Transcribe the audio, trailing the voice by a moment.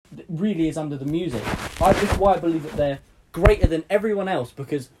really is under the music. This is why I believe that they're greater than everyone else,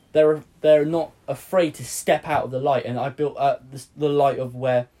 because they're not afraid to step out of the light. And I built the light of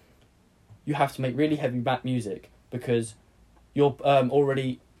where you have to make really heavy rap music because you're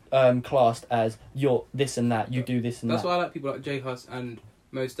already classed as you're this and that. You do this and That's that. why I like people like J Hus and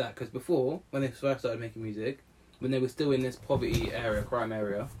Mo Stack, because before, when they first started making music, when they were still in this poverty area, crime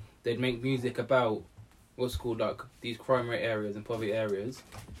area, they'd make music about what's called like these crime rate areas and poverty areas,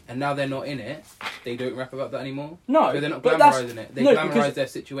 and now they're not in it. They don't rap about that anymore. No, so they're not but glamorizing it. They glamorize because their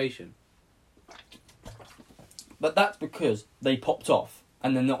situation. But that's because they popped off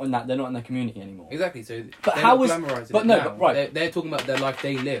and they're not in that. They're not in their community anymore. Exactly. So, but they're how not was? glamorizing But it no, now. but right. They're talking about their life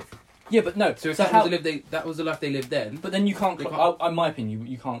they live. Yeah, but no. So if so that how, was that was the life they lived then. But then you can't. They can't- In my opinion,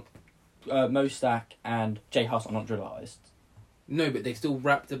 you can't. Mo Stack and J Hus are not drill artists. No, but they still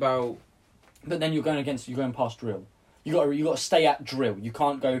rapped about. But then you're going past drill. You got to stay at drill. You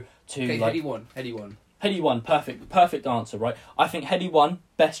can't go to Okay, like Heady One. Heady One. Perfect answer, right? I think Heady One,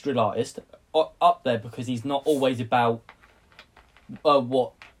 best drill artist, up there because he's not always about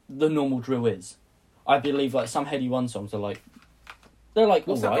what the normal drill is. I believe like some Heady One songs are like they're like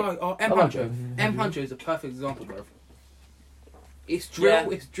What's all that right. guy? Oh, M I like Huncho. it. M Huncho is a perfect example, bro. It's drill.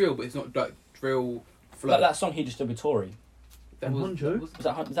 Yeah. It's drill, but it's not like drill flow. Like that song he just did with Tory. That was Huncho? Was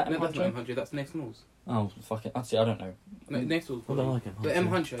that M no, that's not Huncho? M Huncho. That's Nate Smalls. Oh fuck it. That's it. I don't know. No, Nate Smalls. I don't like him. But M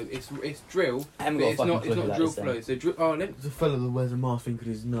Huncho, it's drill, I haven't but got a it's fucking not clue who that drill is then. flow. So drill. Oh, let There's a fella that wears a mask thinking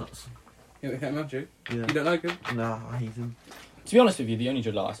he's nuts. M Huncho. Yeah. You don't like him? Nah, I hate him. To be honest with you, the only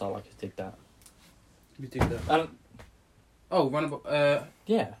drill artist I like is Dig That. You do that. Um, Oh, Runabout.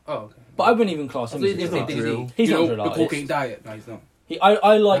 yeah, Oh, okay. but I wouldn't even class him. I as thought you a were drill gonna say not Dizzy. drill. He's You not know, drill the artist. Cool King Diet. No, he's not.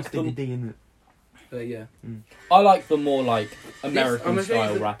 I like That's the DDD, innit? Yeah. I like the more like American I'm gonna show you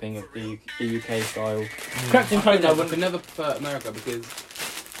style the- rapping of the UK style. Mm. Cracked Cone, I I wouldn't. could never prefer America because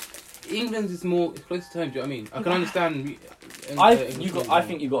England is more it's closer to home. Do you know what I mean? I can understand. I English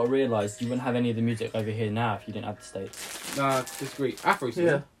think you got to realise you wouldn't have any of the music over here now if you didn't have the States. Nah, disagree. Afro. still.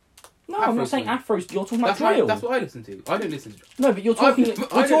 Yeah. No, I'm not Afro saying song. Afros. You're talking about That's, drill. that's what I listen to. I don't listen to. No, but you're I- talking. I We're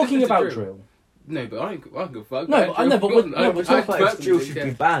don't talking listen to about drill. drill. No, but I don't give a fuck. No, about I know, but drill. we're I- talking I Talk about personally drill don't should care.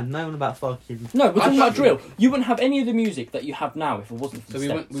 be banned. No one about fucking. No, we're talking I- about drill. You wouldn't have any of the music that you have now if it wasn't for So the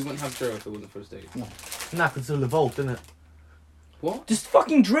we States. wouldn't have drill if it wasn't for the States. Nah, it's still evolved, isn't it? What? Just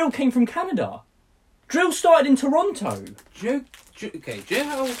fucking drill came from Canada. Drill started in Toronto. Okay, do you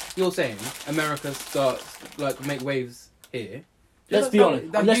know how you're saying America starts like make waves here? Let's be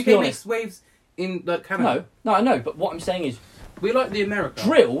honest. Like, Let's UK be honest. makes waves in like Canada. No, I know. But what I'm saying is, We like the America.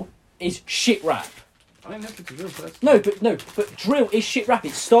 drill is shit rap. I ain't nothing to drill first. No, but drill is shit rap.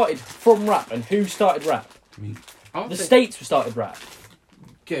 It started from rap, and who started rap? The States started rap.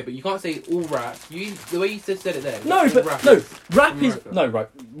 Okay, but you can't say all rap. The way you just said it there. No, all but rap no, is rap from is America. no right.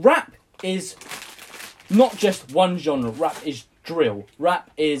 Rap is not just one genre. Rap is drill.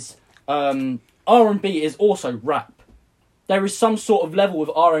 Rap is R&B is also rap. There is some sort of level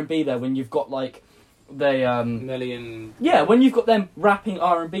of R&B there when you've got like they Nelly and yeah when you've got them rapping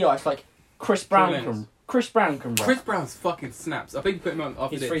R&B artists like Chris Brown Lennox. can Chris Brown can rap. Chris Brown's fucking snaps. I think you put him on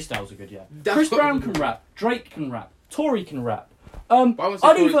after His this. freestyles are good, yeah. That's Chris what- Brown can rap. Drake can rap. Tory can rap. But I wouldn't say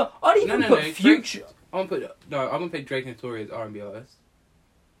I'd Tory- even No, put Drake- Future. I'm gonna put Drake and Tory as R&B artists.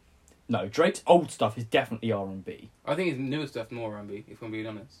 No, Drake's old stuff is definitely R&B. I think his newer stuff more R&B. If I'm being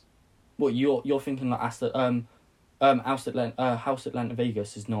honest. What you're thinking like House Atlanta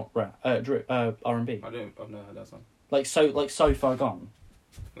Vegas is not rap. R&B. I've never heard that song. Like so far gone.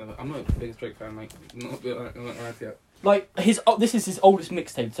 I'm not the biggest Drake fan, mate. I'm not right yet. Like this is his oldest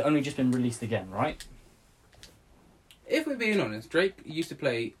mixtape. It's only just been released again, right? If we're being honest, Drake used to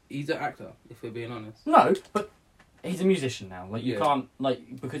play. He's an actor. If we're being honest. No, but he's a musician now. Like you Yeah.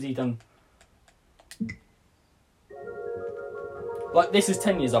 can't because he done. Like this is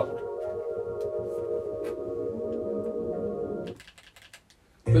 10 years old.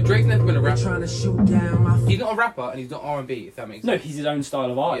 But Drake's never been a rapper. Trying to shoot down my He's not a rapper and he's not R&B. If that makes No, sense. he's his own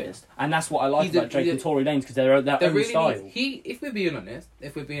style of artist, and that's what I like He's a- about Drake he's a- and Tory Lanez because they're their They're own really style. If we're being honest,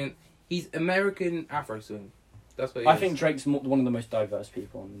 he's American Afro swing. That's what he I is. think Drake's one of the most diverse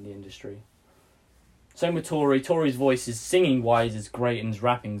people in the industry. Same with Tory. Tory's voice is singing wise is great and his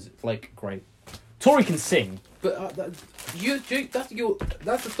rapping's like great. Tory can sing. But that's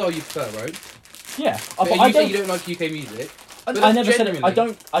the style you prefer, right? Yeah, But but you I say don't. you don't like UK music. I that's never said it. I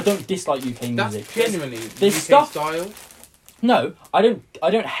genuinely- don't dislike UK music. That's genuinely There's UK stuff- style. No, I don't. I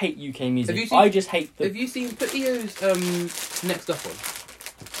don't hate UK music. Have you seen- I just hate the. Have you seen put Eo's next up on?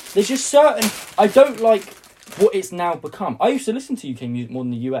 There's just certain. I don't like what it's now become. I used to listen to UK music more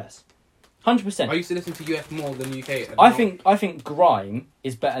than the US. 100%. I used to listen to US more than UK. and I not- think grime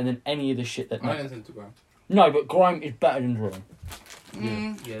is better than any of the shit that. I don't listen to grime. No, but grime is better than drill.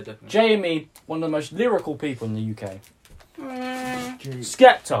 Yeah, definitely. JME, one of the most lyrical people in the UK. Mm.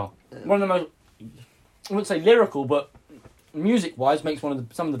 Skepta, one of the most. I wouldn't say lyrical, but music-wise, makes some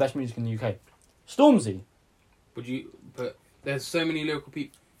of the best music in the UK. Stormzy. But there's so many lyrical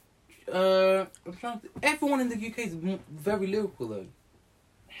people. I'm trying to. Everyone in the UK is very lyrical though.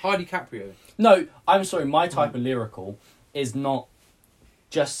 Hardy Caprio. No, I'm sorry. My type of lyrical is not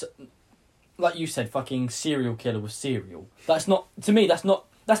just like you said, fucking serial killer with cereal. That's not to me. That's not.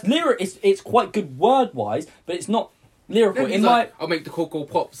 That's lyric. It's quite good word wise, but it's not lyrical. No, In like, I'll make the Cocoa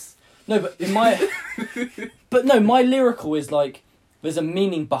Pops. no, but in my, but no, my lyrical is like there's a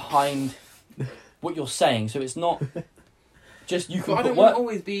meaning behind what you're saying, so it's not just you can. But I put don't want word- to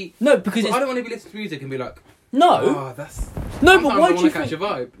always be. No, because I it's don't want to be listening to music and be like, no, oh, that's. no. Sometimes But why I do wanna you catch think? a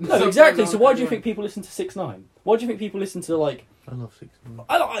vibe. No, Sometimes exactly. I So wanna why catch do you a think vibe. people listen to 6ix9ine? Why do you think people listen to like? I love 6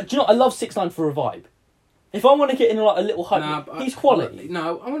 9 Do you know? I love 6ix9ine for a vibe. If I want to get in like a little hype, Nah, but he's quality.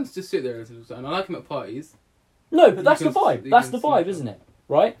 No, I want to just sit there and listen to something. I like him at parties. No, but You that's the can- vibe. you That's can the see vibe, that. isn't it?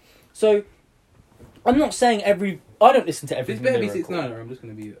 Right? So, I'm not saying I don't listen to If it's everything better be lyrical. 6ix9ine, I'm just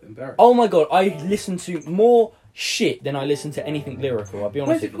going to be embarrassed. Oh my god, I listen to more shit than I listen to anything lyrical, I'll be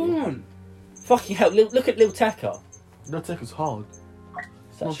honest Where's it with you. gone? Fucking hell, look at Lil Tecca. No, take us hard.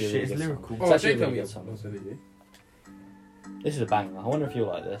 It's Oh actually a shit, really it's good song. lyrical. It's Oh, actually a don't tell really me good it's song. also Lily. This is a banger. I wonder if you'll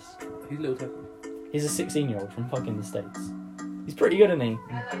like this. He's a little Tecca. He's a 16-year-old from fucking the States. He's pretty good, isn't he?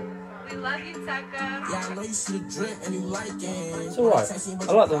 We love you, Tucker. Yeah, I know you see the drip and you like it. It's alright.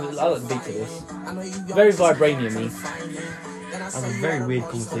 I like the beat to this. Very vibranium-y. I have a very weird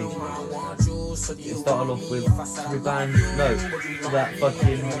conversation. It started off with we banned that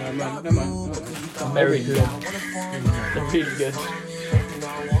fucking Never mind. American. They're really good.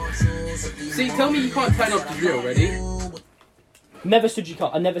 See, tell me you can't turn up the drill, ready? Never said you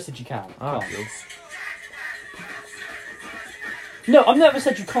can't. I never said you can. Ah, Can't. No, I've never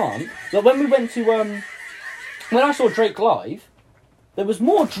said you can't. Like when we went to when I saw Drake live, there was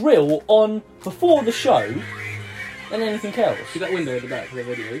more drill on before the show than anything else. See that window at the back of the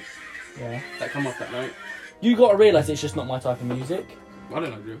videos Yeah. that come off that night? You got to realise it's just not my type of music. I don't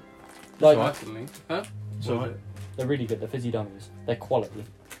know drill. Like So I suddenly, huh? It's alright. they're really good. They're fizzy dummies. They're quality.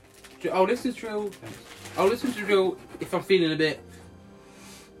 I'll listen to drill. Thanks. I'll listen to drill if I'm feeling a bit.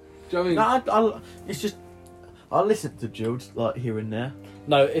 Do you know what I mean? No, it's just I listen to drill just like here and there.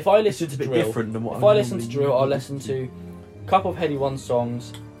 No, if I It's listen just to a bit drill, different than what if I I listen to normally drill, I'll listen listen to a couple of Heady One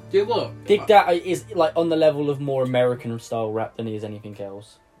songs. Do you know what? Dig That is like on the level of more American style rap than he is anything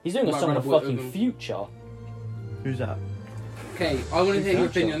else. He's doing a Like song Red with Bull, fucking Future. Who's that? Okay, I want to hear your Future,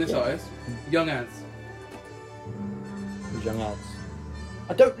 opinion on this yeah. artist. Young Ants. With Young Ads.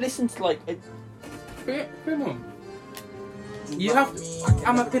 I don't listen to like. Come on. You have to.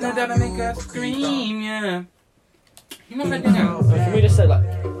 I'm a pinner down and make her scream, yeah. You know that Young Ants? Can we just say like?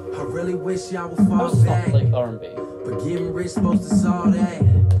 I really wish y'all would How fall is back. not like R&B? But getting rich supposed to solve that.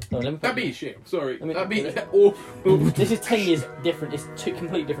 No, let me That beat is shit. Sorry. I mean- That beat awful. This is 10 years different. It's two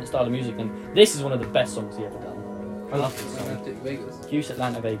completely different style of music, and this is one of the best songs he ever done. I love this song. Romantic Vegas. Houston,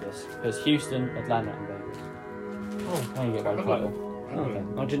 Atlanta, Vegas. Because Houston, Atlanta, and Vegas. Oh, I you get one Okay. title.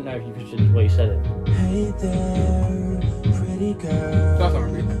 Okay. I didn't know if you could well you said it. Hey there, pretty girl. That's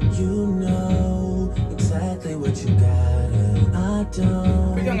R&B. You know exactly what you got. I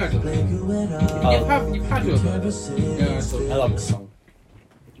don't But Young Ants. blame you at all. You've had your Never verse. Yeah, so- I love this song.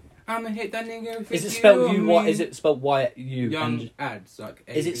 I'ma hit that nigga. Is it spelled U? What is it spelled Y-U? Young And ads like.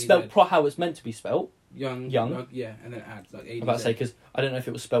 is it ADZ. spelled how it's meant to be spelled? Young? Young? Yeah, and then ads like. I'm about to say because I don't know if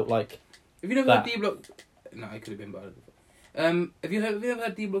it was spelled like. Have you never that. heard D Block? No, it could have been better. Have you ever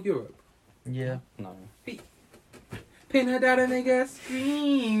heard D Block Europe? yeah. No, Pin her down and make her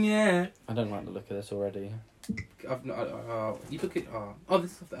scream, yeah. I don't like the look of this already. I've not. You took it. Oh,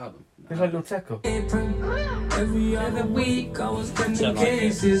 this is off the album. Who's like Lil Tecca? Every other week I was Don't spending like it.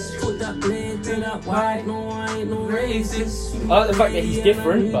 cases. Put that blade in that white. No, I ain't no racist. I like the fact that he's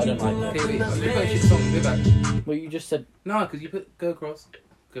different, but I don't like it. Okay, wait. Look at shit song. Go back. Well, you just said No, because you put go across.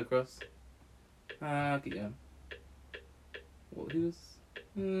 Go across. Keep going. What? Who was?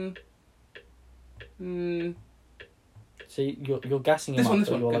 see you're gassing him This up. one. This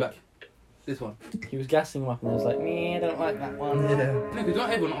but one. you're Go like, back. This one. He was gassing him up, and I was like, "Me, I don't like that one." Yeah. No, because not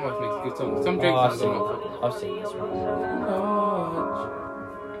everyone always makes good songs. Some Drake Oh, I've songs seen, are not. I've seen this one.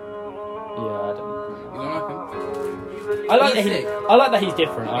 Yeah, I don't. You don't like him? I like He's that. sick. I like that he's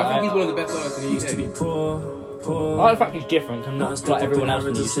different. I think he's one of the best artists in the UK. Poor. I like the fact he's different. I'm not like everyone else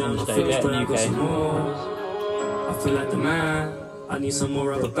in the stage in the UK. I feel like the man. I need some more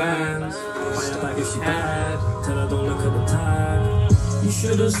rubber bands. Buy her back if she bad. Tell her don't look at the time. You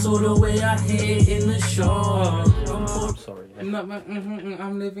should've saw the way I hit in the shop. I'm sorry.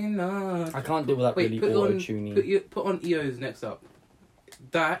 I'm living on. I can't deal with that really auto-tuning. Put on EO's next up.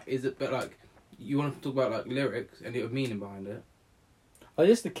 That is a bit like you want to talk about like lyrics and the meaning behind it. Oh,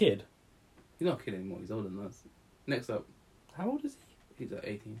 just the kid. He's not a kid anymore. He's older than us. Next up, How old is he's like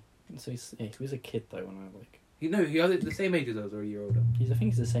 18. he? So he was a kid though when I like. He either the same age as us or a year older. I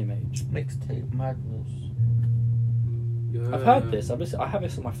think he's the same age. Mixtape madness. Yeah. I've heard this. I have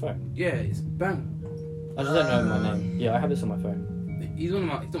this on my phone. Yeah, it's bang. I just don't know my name. Yeah, I have this on my phone. He's not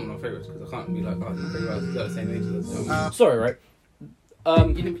one of my favourites because I can't be like, oh, he's my favourite. He's like the same age as us. Sorry, right?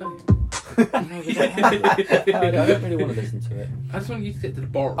 You didn't play it. No, but I have it. I don't really want to listen to it. I just want you to get to the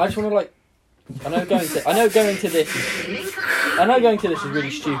bar. I just want to like. I know going to this is really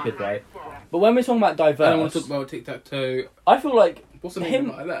stupid, right? But when we're talking about I don't want diverse, to talk about tic-tac-toe. I feel like What's the him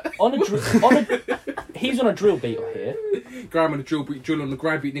name like that? he's on a drill beat here. Grime on the drill beat, drill on the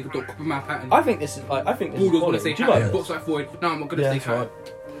grind beat, nigga, don't copy my pattern. I think this is Bulldog's gonna say Do you like hat, this? box like Floyd. No, I'm not gonna say that's hat. right.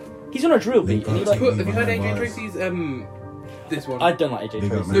 He's on a drill beat, and he like. Have you heard AJ Tracy's this one? I don't like AJ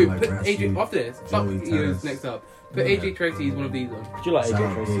Big up, Tracy. man. Dude, put like AJ Rascal, after this. Fuck Joey EO's Terrence. next up. Put AJ Tracy is one of these ones. Do you like AJ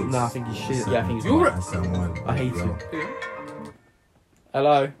Shout Tracy? out Nah, I think he's shit. Yeah, I think he's. You're right. right. Someone. I hate him.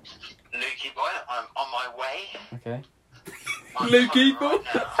 Hello. Lukey boy, I'm on my way. Okay. I'm Lukey coming boy?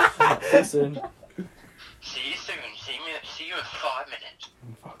 right now. Listen. See you soon. See you in 5 minutes.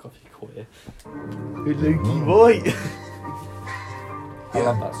 Fuck off, you queer. Good Lukey boy. I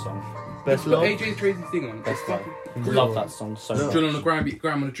love that song. Best Put love. AJ Tracy's thing on. Best It's love. fucking Love that song so much. drill on the grind beat,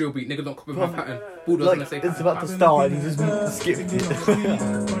 grime on the drill beat, nigga, don't copy my pattern. Bulldog's Like gonna say it's about to start and he just skipped it.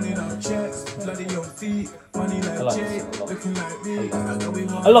 I like this song a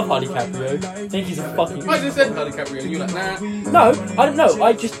lot. I love Hardy Caprio. I think he's a fucking. I just said Hardy Caprio and you're like, nah. No, I don't know.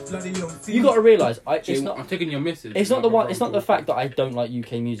 I just. You got to realise, it's I'm not. taking your missus. It's not the one. It's not the fact that I don't like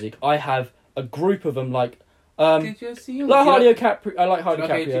UK music. I have a group of them like. Did you see him? Like Do you Hardy Caprio. I like Hardy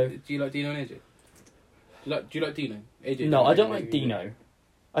Caprio. Do you like Dino and AJ? Do you like Dino? AJ? No, I don't like Dino.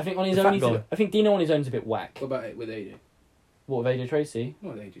 I think on his The own. fat guy. I think Dino on his own is a bit whack. What about it with AJ? What with AJ Tracy?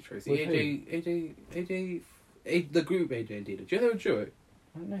 Not with AJ Tracy. With AJ, the group AJ and Dino. Do you know they were a duo?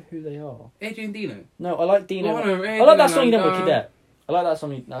 I don't know who they are. AJ and Dino. No, I like Dino. Well, I like that song you done with Cadet. I like that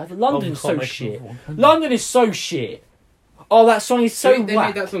song. No, London's so shit. London is so shit. Oh, that song is so They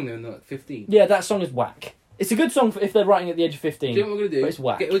whack. made that song then, like 15. Yeah, that song is whack. It's a good song if they're writing at the age of Do 15. you know what we're gonna do? But it's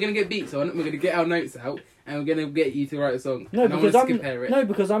whack. We're gonna get beats on. We're gonna get our notes out, and we're gonna get you to write a song. No, and because I want to compare it.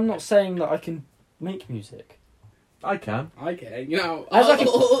 because I'm not saying that I can make music. I can. I can. You know, As I can,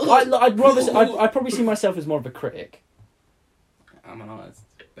 I'd rather. I'd probably see myself as more of a critic. I'm an artist,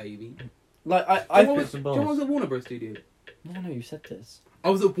 baby. Like I I. was some at bars. Warner Bros. Studio. No, you said this. I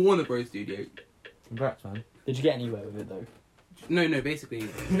was at Warner Bros. Studio. Congrats, man. Did you get anywhere with it though? No, basically.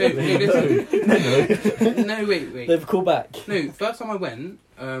 No, listen. No, wait. They've called back. No, first time I went,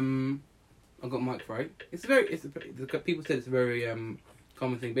 I got mic right. People said it's a very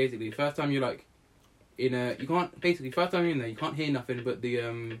common thing. Basically, first time you're like in a, you can't basically first time you're in there, you can't hear nothing but the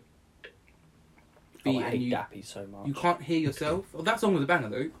beat, I hate and you Dappy so much. you can't hear yourself. Oh, that song was a banger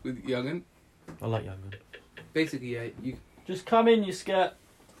though with Young'un. I like Young'un. Basically, yeah, Just come in, you skirt.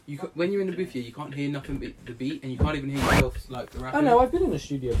 when you're in the booth here, you can't hear nothing but the beat, and you can't even hear yourself like the rapping. I know. I've been in the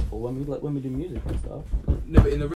studio before when we do music and stuff. No, but in the